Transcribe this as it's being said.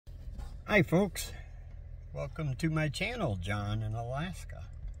Hi folks, welcome to my channel, John in Alaska.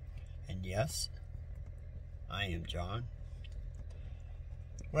 And yes, I am John.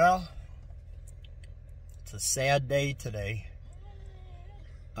 Well, it's a sad day today.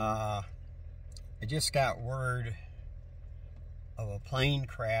 I just got word of a plane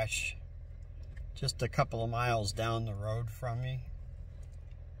crash just a couple of miles down the road from me.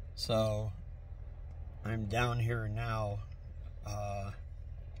 So I'm down here now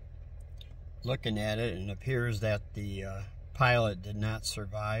looking at it, and it appears that the pilot did not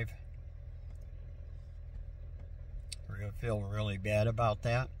survive. We're going to feel really bad about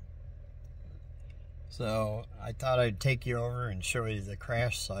that. So I thought I'd take you over and show you the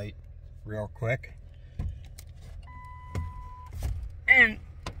crash site real quick. And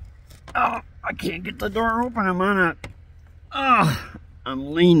oh, I can't get the door open. I'm on a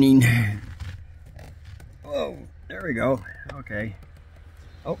I'm leaning. Whoa, there we go. Okay.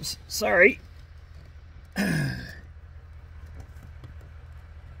 Oops, sorry.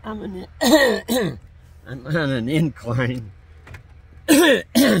 I'm on an incline. I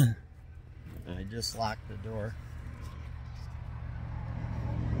just locked the door.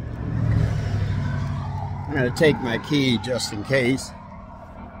 I'm going to take my key just in case,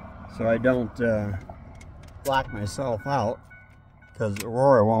 so I don't lock myself out, because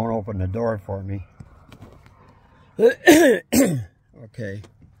Aurora won't open the door for me. Okay.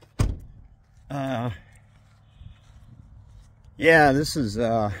 Yeah, this is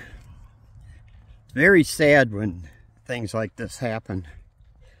very sad when things like this happen.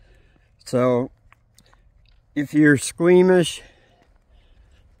 So if you're squeamish,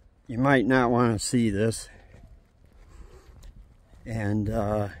 you might not want to see this. And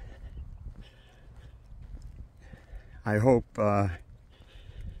I hope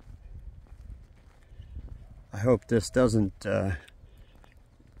this doesn't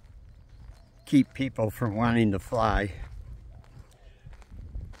keep people from wanting to fly.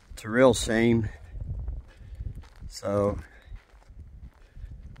 It's a real shame. So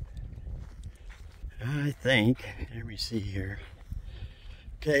I think, let me see here.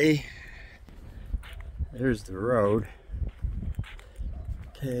 Okay, there's the road.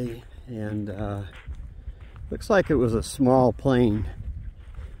 Okay, and looks like it was a small plane.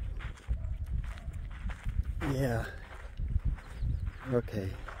 Yeah. Okay.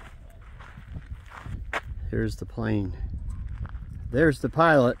 Here's the plane. There's the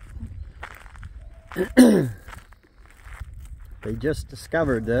pilot. They just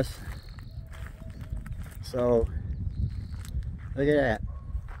discovered this. So, look at that.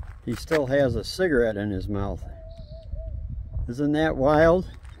 He still has a cigarette in his mouth. Isn't that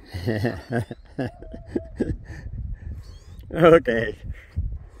wild? Okay.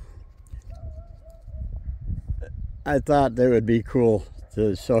 I thought that would be cool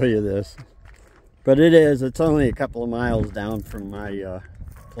to show you this. But it is. It's only a couple of miles down from my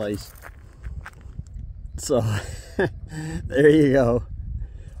place. So, there you go.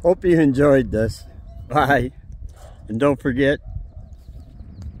 Hope you enjoyed this. Bye. And don't forget,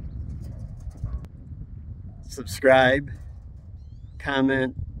 subscribe,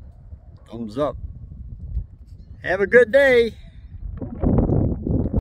 comment, thumbs up. Have a good day.